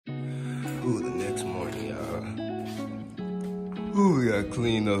Ooh, the next morning, y'all. Ooh, we gotta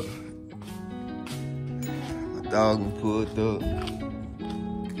clean up. My dog done pulled up.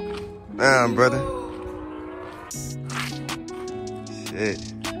 Damn, brother.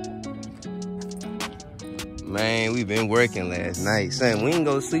 Shit. Man, we been working last night. Son, we didn't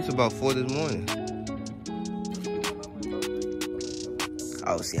go to sleep till about 4 this morning.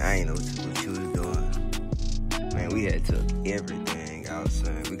 Oh, see, I ain't know what you was doing. Man, we had took everything out,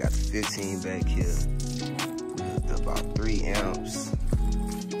 son. We got the 15 back here. We hooked up about 3 amps.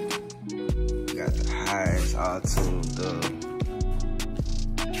 We got the highs all tuned up.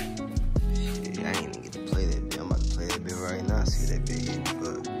 Shit, I ain't even get to play that bit. I'm about to play that bit right now. See that bit hitting the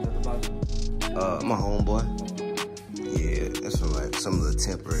fuck. My homeboy. Yeah, that's from like some of the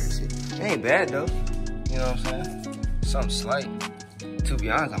temporary shit. It ain't bad though. You know what I'm saying? Something slight. To be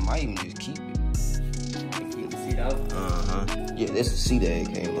honest, I might even just keep it. Yeah, that's the seat that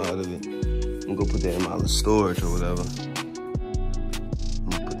came out of it. I'm gonna put that in my little storage or whatever. I'm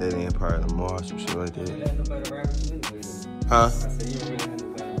gonna put that in probably tomorrow or some shit like that. Huh? I said you don't really have no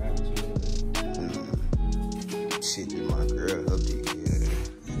better rappers. Shit, just my girl update. Yeah.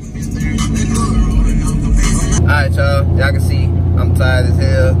 Alright, y'all. Y'all can see I'm tired as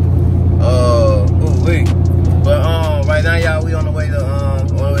hell. But right now, y'all, we on the way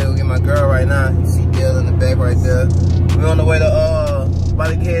to get my girl right now. You see Gail in the back right there. We on the way to about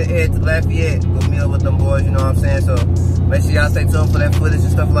to head to Lafayette. Go meet up with them boys, you know what I'm saying? So make sure y'all stay tuned for that footage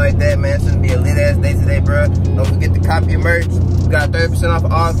and stuff like that, man. It's gonna be a lit ass day today, bro. Don't forget to copy your merch. We got 30% off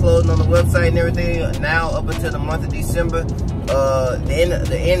of all clothing on the website and everything. Now up until the month of December. The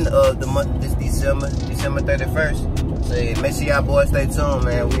end of the month of this December 31st. So yeah, make sure y'all boys stay tuned,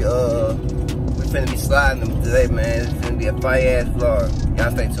 man. We finna be sliding them today, man. It's finna be a fire ass vlog.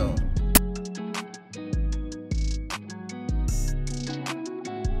 Y'all stay tuned.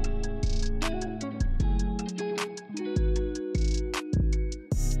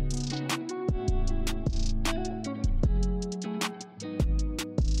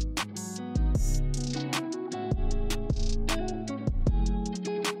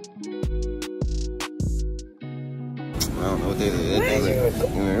 I don't know what they did.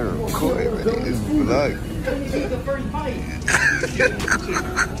 They're recording right there. It's vlog. Take the first bite.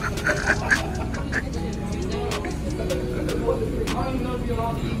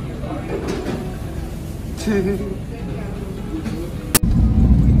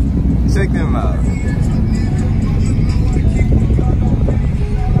 Check them out.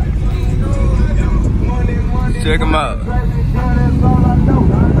 Check them out.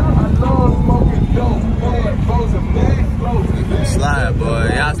 Slide, boy.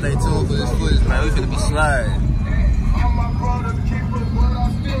 Y'all stay tuned for this footage, man. We finna be sliding.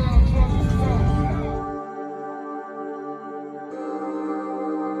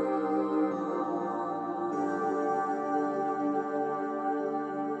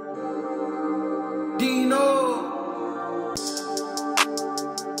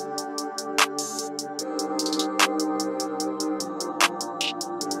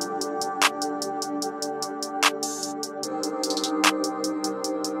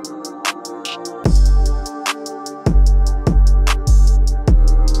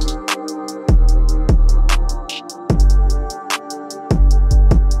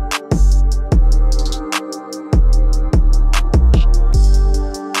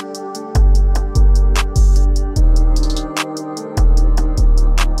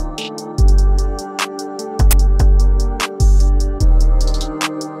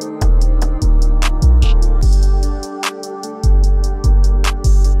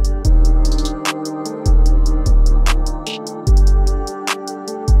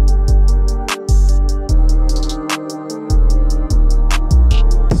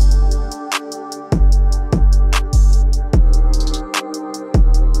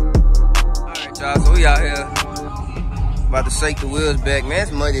 So we out here about to shake the wheels back, man.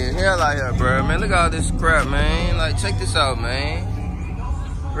 It's muddy as hell out here, bro. Man, look at all this crap, man. Like, check this out, man.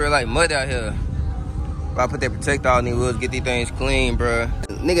 Real like mud out here. About to put that protector on these wheels, get these things clean, bro.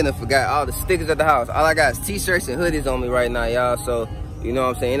 Nigga done forgot all the stickers at the house. All I got is t-shirts and hoodies on me right now, y'all. So, you know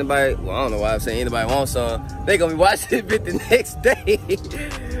what I'm saying? Anybody, well, I don't know why I'm saying anybody wants some. They gonna be watching this bit the next day.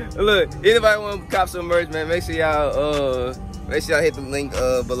 Look, anybody want to cop some merch, man, make sure y'all hit the link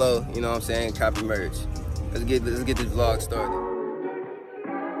below, you know what I'm saying, copy merch. Let's get this vlog started.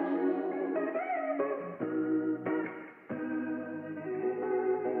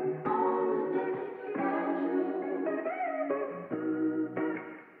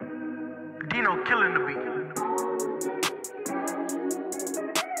 Dino killing the beat.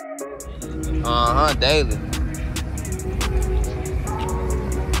 Daily.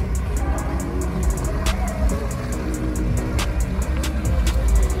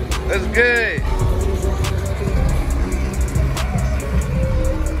 What's good?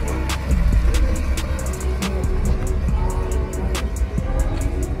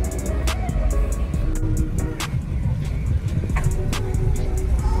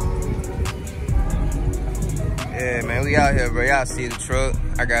 Yeah, man, we out here, bro. Y'all see the truck.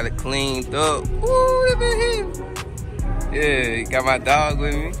 I got it cleaned up. Ooh, it been here. Yeah, got my dog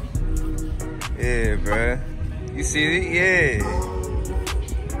with me. Yeah, bro. You see it? Yeah.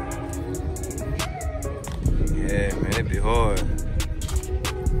 Yeah, man, it be hard.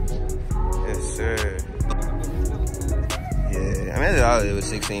 Yes, sir. Yeah, I mean, all it was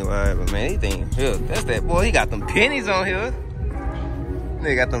 16 wide, but man, anything here. That's that boy. He got them pennies on here.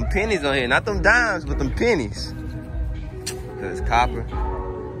 They got them pennies on here, not them dimes, but them pennies. Cause it's copper.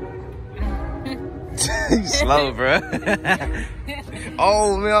 You slow, bro.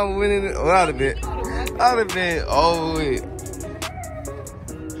 Oh man, I'm winning it. I'd have been over it.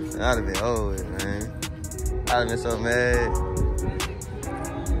 I'd have been over it, man. I'd have been so mad.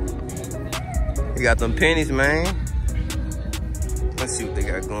 You got them pennies, man. Let's see what they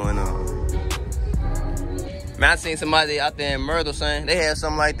got going on. Man, I seen somebody out there in Myrtle, son. They had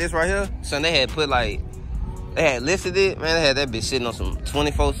something like this right here. Son, they had put like, they had listed it. Man, they had that bitch sitting on some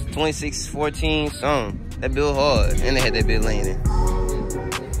 24, 26, 14, something. That bill hard. And they had that bitch laying in.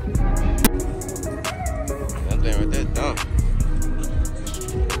 That thing right there, dumb.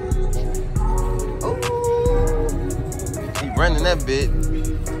 Oh, he running that bitch.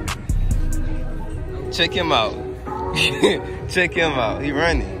 Check him out. Check him out. He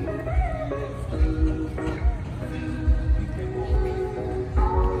running.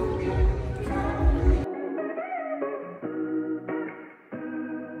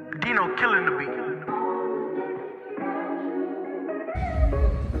 Killing the beat.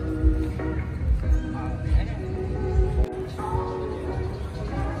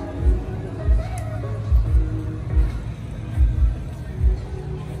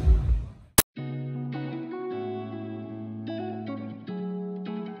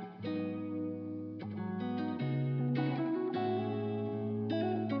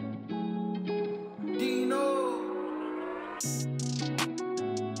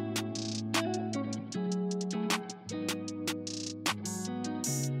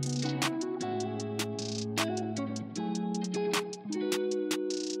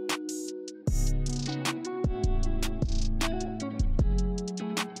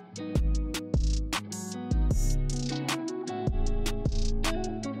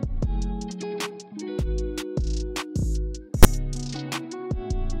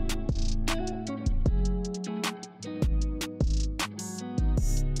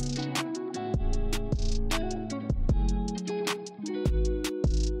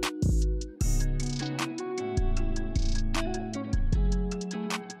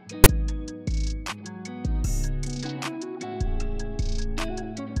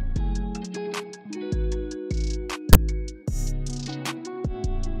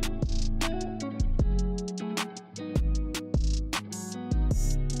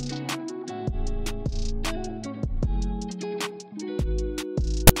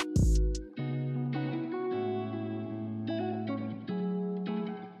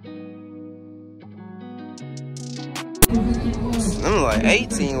 I'm like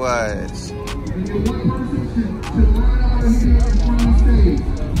 18 wides.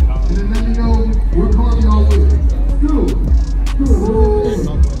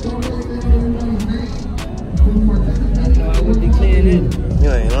 You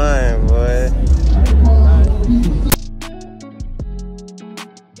ain't lying, boy.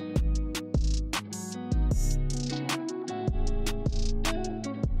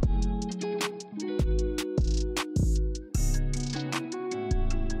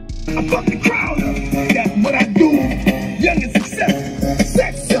 I fuck the crowd up. That's what I do. Young and successful.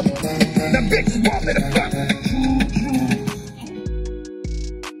 Sex simple. Now bitches want me to fuck.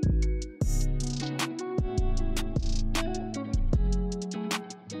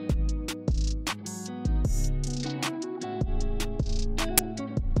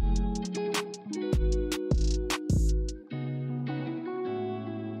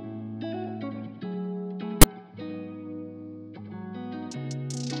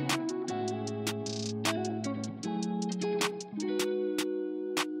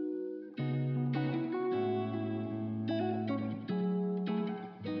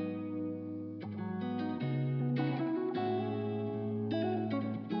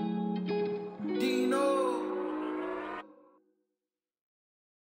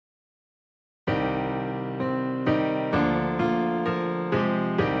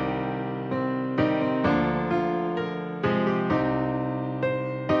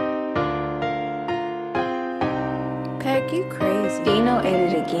 Like, you crazy. Dino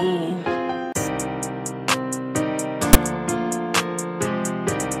edit again.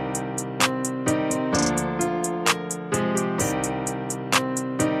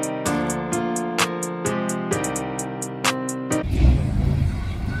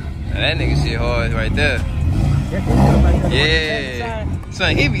 That nigga shit hard right there. Yeah.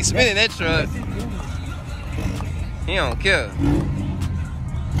 Son, he be spinning that truck. He don't care.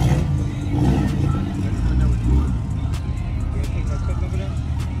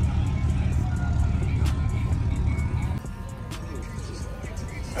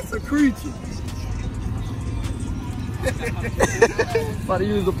 That's a creature. About to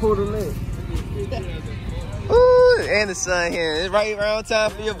use the portal leg. Ooh, and the sun here. It's right around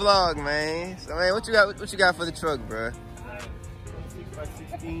time for your vlog, man. So, man, what you got for the truck, bro?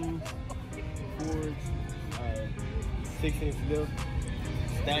 6x16 Ford, 6-inch lift,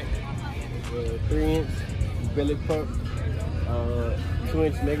 stack, 3-inch belly pump,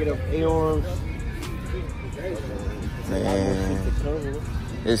 2-inch negative A-arms. Man,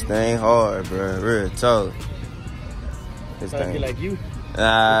 this thing hard, bro. Real tough. This thing like you.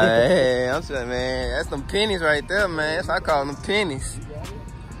 Hey, I'm saying, man, that's them pennies right there, man. That's what I call them pennies.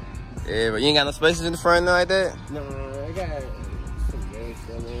 Yeah, but you ain't got no spaces in the front like that? No, I got some games,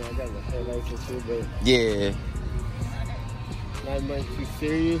 man. I got my headlights and shit, but yeah, not much too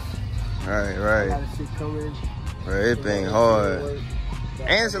serious. Right. A lot of shit coming. Bro, it been hard.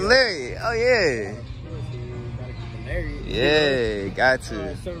 And it's a Lariat. Oh, yeah. Yeah, got to.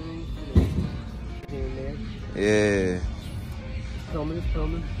 Yeah. It's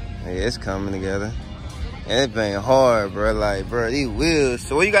coming. Yeah, it's coming together. And it been hard, bro. Like, bro, these wheels.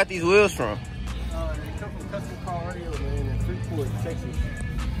 So where you got these wheels from? They come from Custom Car Radio, man, in Freeport, Texas.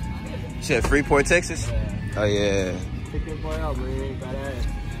 You said Freeport, Texas? Yeah. Oh, yeah. Check that boy out, man.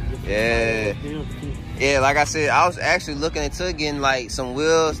 Yeah. Yeah, like I said, I was actually looking into getting like some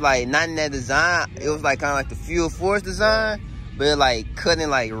wheels, like not in that design. It was like kind of like the Fuel Force design, but it like cutting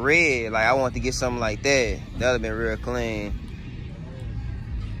like red. Like I wanted to get something like that. That would have been real clean.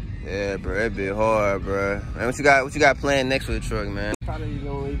 Yeah, bro, that be hard, bro. Man, what you got planned next for the truck, man? Probably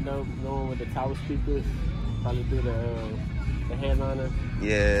going with the tower speakers. Probably do the headliner.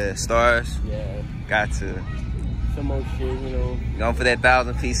 Yeah, stars. Yeah. Got to. Some more shit, you know. Going for that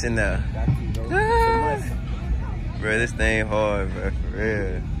 1,000-piece in there. Got to, Bro, this thing hard, bro, for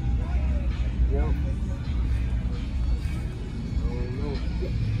real. Yep.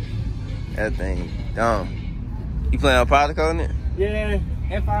 That thing dumb. You planning on powder coating it? Yeah.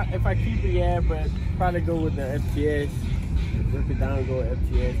 If I keep it, yeah, but probably go with the FTS. Rip it down, go with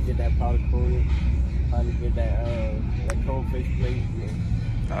FTS, get that powder coated. Probably get that chrome face plate. You know.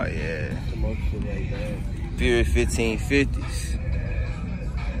 Oh yeah. Some more shit like that. Fury 1550s.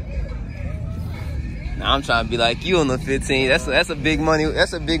 Now I'm trying to be like you on the 15. That's a big money.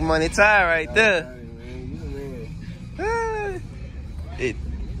 That's a big money tire right there. It.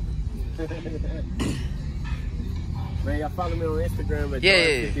 Man, y'all follow me on Instagram at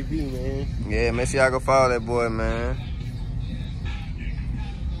F-150, man. Yeah, make sure y'all go follow that boy, man.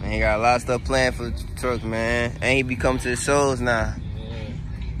 Man, he got a lot of stuff planned for the truck, man. And he be coming to the shows now.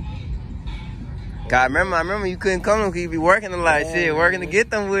 God, I remember you couldn't come because you be working a lot, shit, working to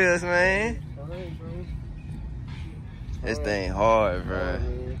get them wheels, man. This thing hard, bro.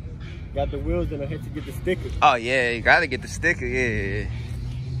 Got the wheels and I had to get the sticker. Oh yeah, you gotta get the sticker, yeah.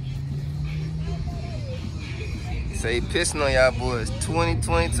 Say so pissing on y'all boys,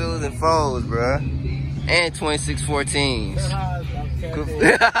 2022s and 4s, bro, and 2614s.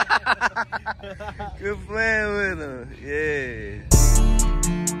 Good playing with them, yeah.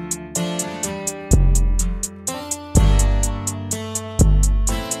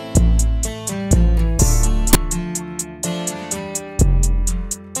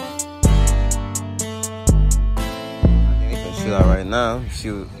 Out right now,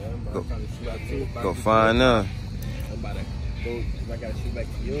 shoot, go find them. I'm about to go, I gotta shoot back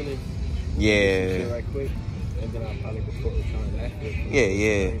to unit. Yeah. Right quick, and then I'll probably go focus on Lafayette.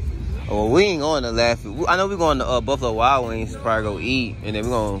 Yeah. Well, we ain't going to Lafayette. I know we're going to Buffalo Wild Wings to probably go eat, and then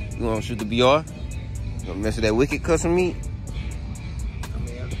we're gonna shoot the BR. Gonna mess with that wicked custom meat. I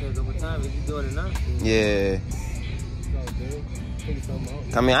mean, it depends on what time if you do it or not. Yeah.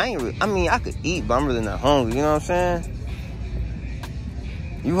 I mean, I could eat, but I'm really not hungry. You know what I'm saying?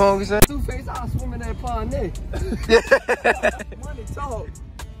 You hungry, son? Two-Face, I'll swim in that pond there. Money talk.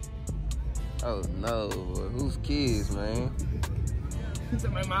 Oh no, boy. Whose kids, man?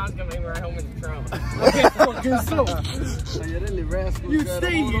 My mom's gonna make me right home in the trunk. Okay, fucking so. Oh, yeah, that little rascal was gonna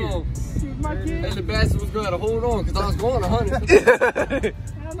hold on. My kid. That little bastard was gonna hold on because I was going 100. I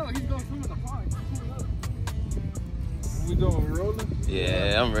don't know, he's gonna swim in the pond. we doing? We rolling?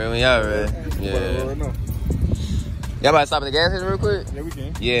 Yeah, I'm ready. Y'all ready? Yeah. Y'all about to stop at the gas station real quick? Yeah, we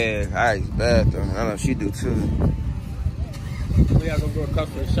can. Yeah, I use the bathroom. I know she do too. We gotta go to a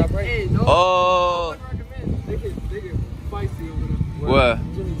customer shop, right? Hey, no. Oh. They get feisty over there. What?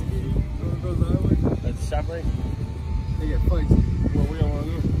 That's the shop right? They get feisty. Well, we don't want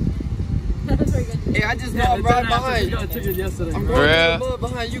to do. Hey, I just know I'm right behind you. I took it yesterday. I'm going to the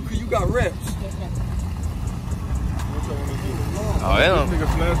behind you because you got reps. Oh, they don't. Nigga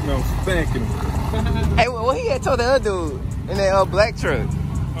flash now spanking him. Hey, what he had told the other dude in that black truck?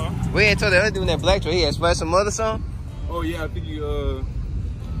 Huh? What he had told the other dude in that black truck? He had splashed some mother song? Oh, yeah, I think you,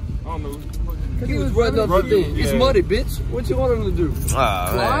 I don't know. He was running up the thing. Yeah. It's muddy, bitch. What you want him to do?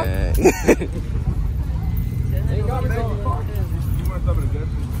 Oh, man.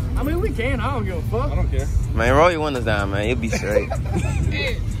 I mean, we can. I don't give a fuck. I don't care. Man, roll your windows down, man. You'll be straight.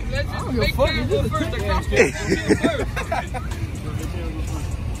 Hey, let's just make Cam go first. The cops get first.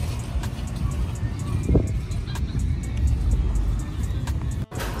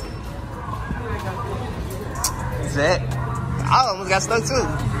 Zach, I almost got stuck too.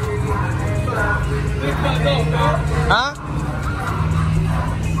 Huh?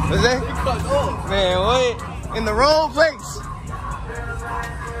 What's that? Man, what? In the wrong place.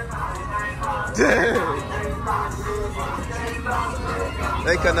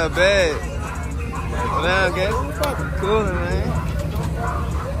 They cutting up bad. Well, okay. Cool, man.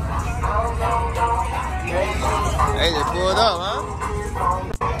 They just pulled up, huh?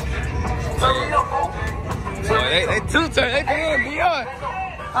 Boy, they two-turn. They pulled BR.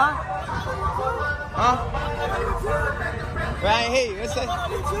 Huh? But I ain't hear you. What's that?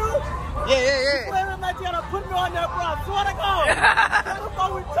 Yeah. Put me on that, bro. I swear to God.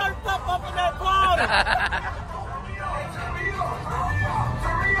 We turned up in that cloud.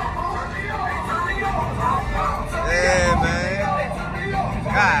 Yeah, man.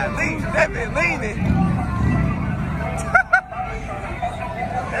 God, that been leaning.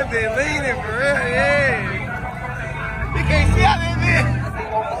 That been leaning for real, yeah. You can't see how they been.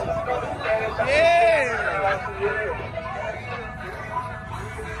 Yeah.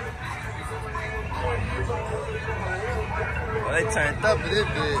 Well, they turned up a little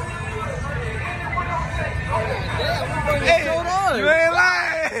bit. Hey, you ain't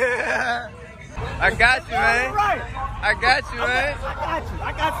lying. I got you, man. I got you, man.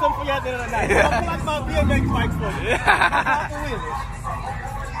 I got something for you at the end of the night. Don't feel like my BMX bikes for you.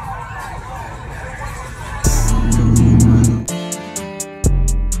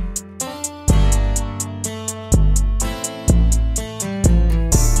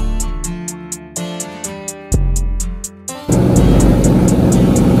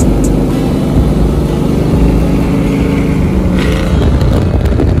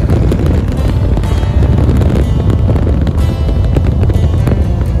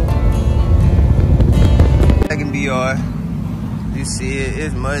 Yeah. You see it,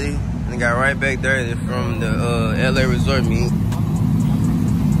 it's muddy. And it got right back there. It's from the LA resort meet.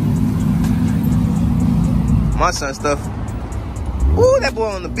 My son stuff. Ooh, that boy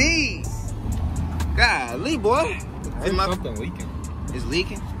on the bead. Golly, boy. Something leaking. It's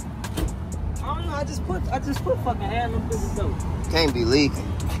leaking? I don't know, I just put fucking air in them bitches though. Can't be leaking.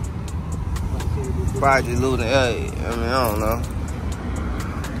 Probably just losing air. I mean, I don't know.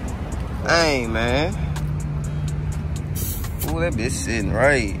 Dang, man. Ooh, that bitch sitting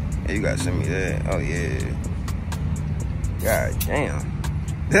right. Hey, you gotta send me that. Oh, yeah. God damn.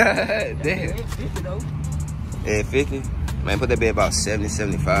 Damn. Yeah, 50. Man, put that bit about 70,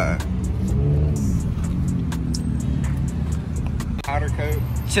 75. Powder coat.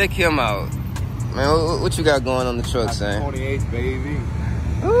 Check him out. Man, what you got going on the truck, son? 28, baby.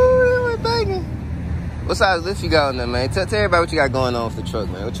 Ooh, we're banging. What size lift you got on there, man? Tell everybody what you got going on with the truck,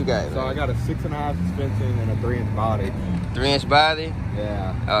 man. What you got, man? So I got a 6.5 suspension and a 3-inch body. 3-inch body?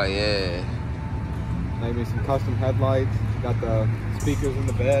 Yeah. Oh, yeah. Made me some custom headlights. Got the speakers in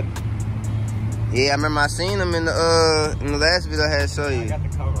the bed. Yeah, I remember I seen them in the last video I had show you. I got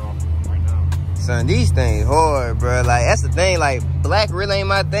the cover off right now. Son, these things hard, bro. Like, that's the thing. Like, black really ain't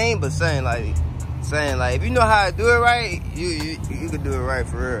my thing, but saying like, if you know how to do it right, you can do it right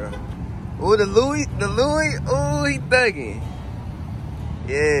for real. Ooh, the Louis, ooh, he thugging.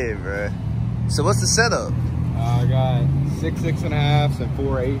 Yeah, bro. So what's the setup? I got 6 6.5s and 4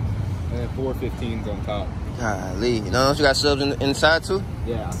 8s, and then 4 15s on top. Golly. You know, you got subs inside too?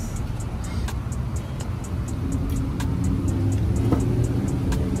 Yeah.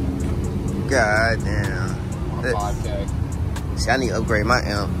 God damn. 5K. See, I need to upgrade my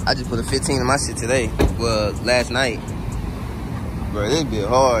amp. I just put a 15 in my shit today. Well, last night. Bro, this be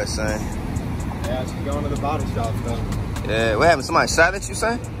hard, son. Yeah, she's going to the body shop though. Yeah, what happened? Somebody shot at you,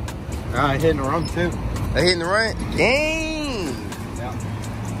 son? Hitting the rum too. They hitting the run? Dang! Yeah.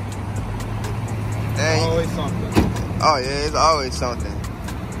 Dang. Always something. Oh yeah, it's always something.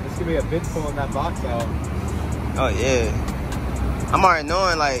 This could be a bitch pulling that box out. Oh yeah. I'm already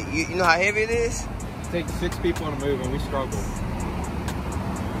knowing, like, you know how heavy it is? It takes 6 people to move and we struggle.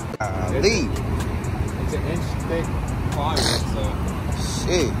 Leave. It's an inch thick plywood, so.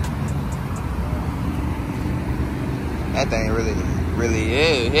 Shit. That thing really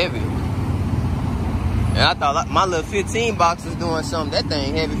is heavy. And I thought my little 15 box was doing something. That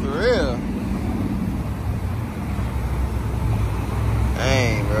thing heavy for real.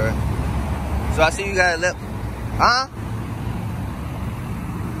 Dang, bro. So I see you got left. Huh?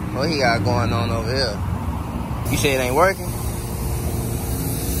 What he got going on over here? You say it ain't working?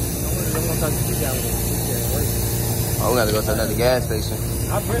 Oh, we gotta go to another gas station.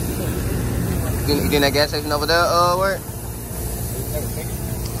 You think that gas station over there work?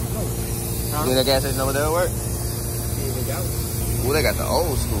 You think that gas station over there work? Ooh, they got the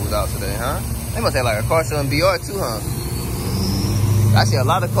old schools out today, huh? They must have like a car show in BR too, huh? I see a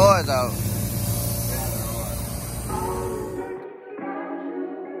lot of cars out.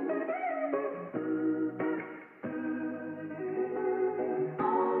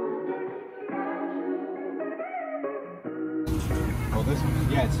 Well, this one,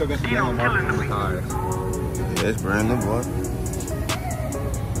 yeah, it's still got the yellow markings on the tires. Yeah, it's brand new, boy.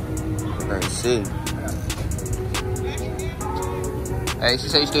 Let's see. Hey, she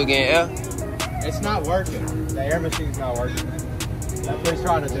say you still getting air? It's not working. The air machine's not working. That's what he's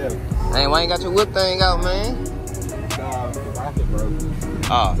trying to do. Hey, why ain't got your whip thing out, man? The bracket broke.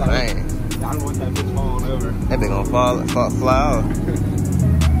 Oh, So man. I don't want that bitch falling over. That bitch gonna fly out.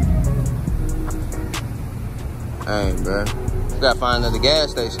 Hey, bro. We gotta find another gas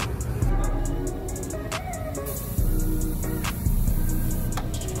station.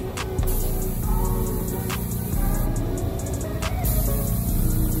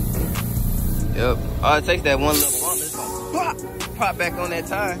 Yep. All it takes that one little bump, it's gonna pop back on that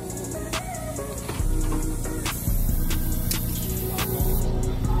tire.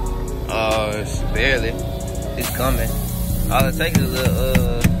 Oh, it's barely. It's coming. All it takes is a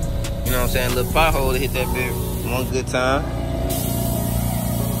little, you know what I'm saying, a little pothole to hit that bit one good time.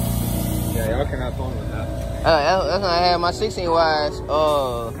 Yeah, y'all can have fun with that. That's when I had my 16 wires. I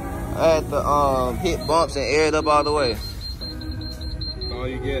had to hit bumps and air it up all the way. That's all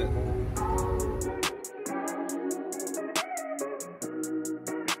you get.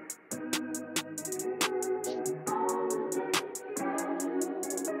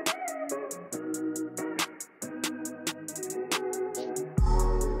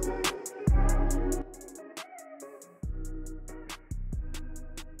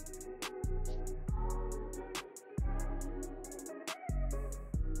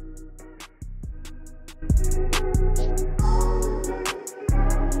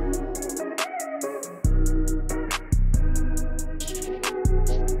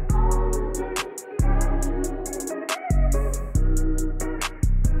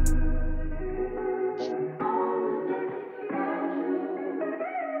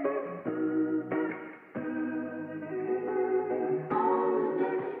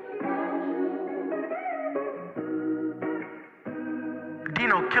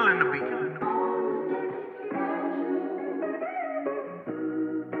 Dino killing the beat.